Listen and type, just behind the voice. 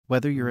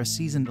Whether you're a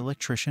seasoned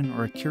electrician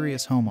or a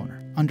curious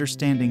homeowner,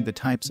 understanding the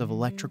types of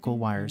electrical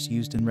wires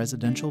used in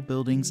residential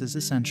buildings is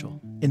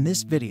essential. In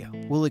this video,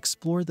 we'll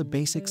explore the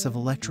basics of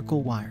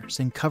electrical wires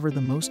and cover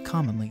the most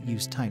commonly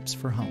used types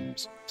for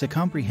homes. To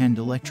comprehend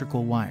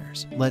electrical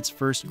wires, let's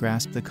first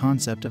grasp the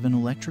concept of an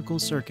electrical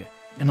circuit.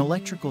 An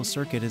electrical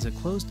circuit is a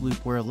closed loop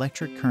where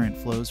electric current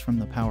flows from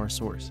the power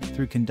source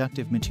through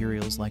conductive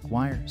materials like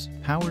wires,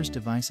 powers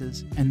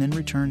devices, and then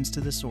returns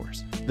to the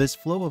source. This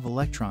flow of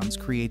electrons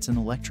creates an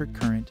electric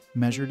current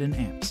measured in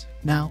amps.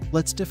 Now,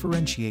 let's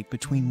differentiate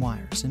between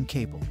wires and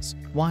cables.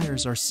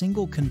 Wires are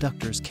single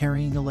conductors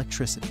carrying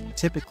electricity,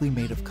 typically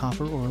made of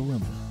copper or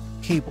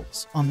aluminum.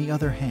 Cables, on the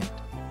other hand,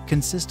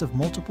 consist of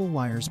multiple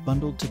wires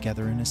bundled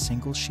together in a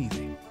single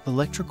sheathing.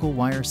 Electrical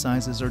wire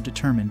sizes are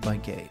determined by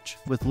gauge,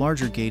 with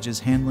larger gauges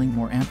handling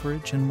more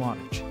amperage and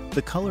wattage.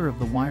 The color of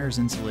the wire's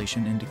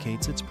insulation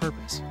indicates its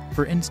purpose.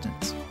 For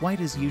instance,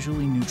 white is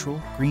usually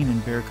neutral, green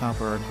and bare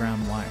copper are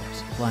ground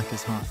wires, black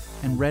is hot,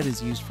 and red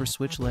is used for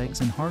switch legs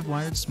and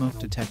hardwired smoke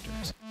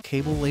detectors.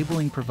 Cable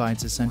labeling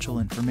provides essential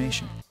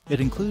information.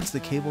 It includes the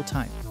cable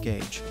type,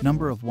 gauge,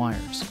 number of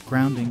wires,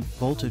 grounding,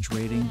 voltage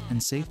rating,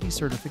 and safety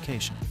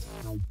certifications.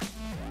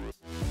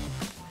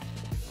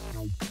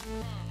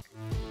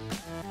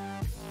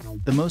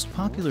 The most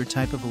popular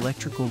type of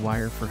electrical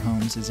wire for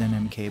homes is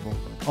NM cable,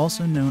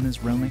 also known as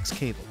Romex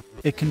cable.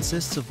 It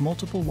consists of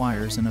multiple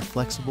wires in a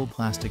flexible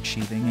plastic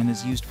sheathing and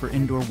is used for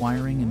indoor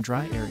wiring in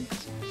dry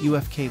areas.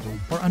 UF cable,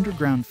 or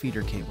underground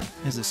feeder cable,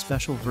 is a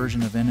special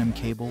version of NM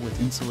cable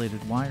with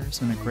insulated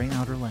wires and a gray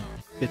outer layer.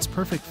 It's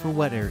perfect for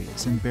wet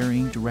areas and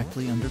burying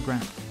directly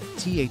underground.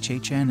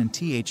 THHN and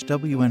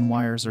THWN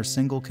wires are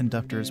single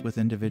conductors with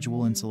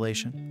individual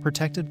insulation,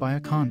 protected by a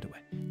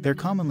conduit. They're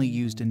commonly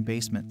used in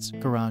basements,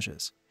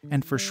 garages,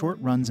 and for short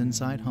runs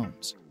inside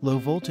homes. Low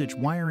voltage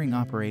wiring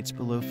operates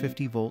below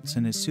 50 volts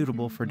and is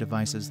suitable for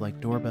devices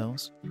like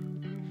doorbells,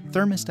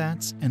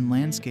 thermostats, and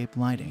landscape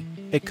lighting.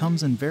 It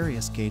comes in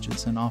various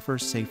gauges and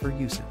offers safer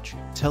usage.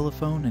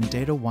 Telephone and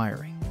data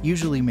wiring,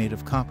 usually made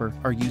of copper,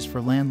 are used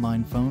for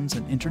landline phones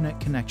and internet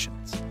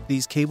connections.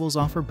 These cables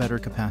offer better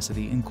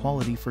capacity and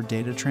quality for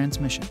data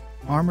transmission.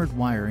 Armored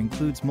wire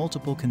includes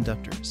multiple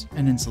conductors,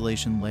 an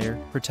insulation layer,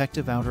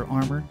 protective outer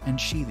armor, and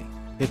sheathing.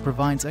 It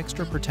provides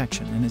extra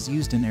protection and is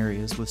used in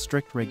areas with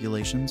strict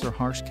regulations or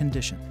harsh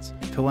conditions.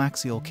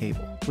 Coaxial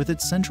cable, with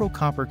its central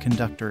copper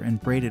conductor and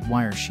braided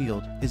wire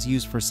shield, is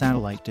used for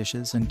satellite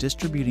dishes and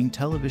distributing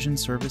television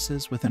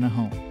services within a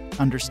home.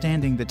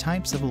 Understanding the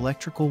types of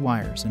electrical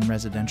wires in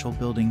residential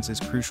buildings is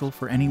crucial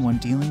for anyone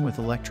dealing with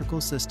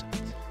electrical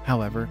systems.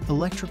 However,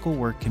 electrical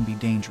work can be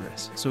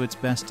dangerous, so it's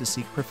best to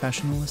seek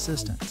professional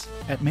assistance.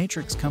 At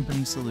Matrix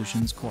Company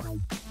Solutions Corp.,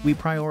 we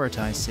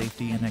prioritize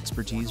safety and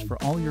expertise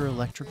for all your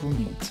electrical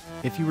needs.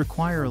 If you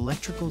require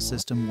electrical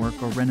system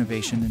work or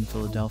renovation in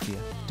Philadelphia,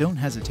 don't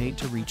hesitate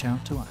to reach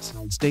out to us.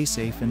 Stay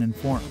safe and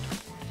informed.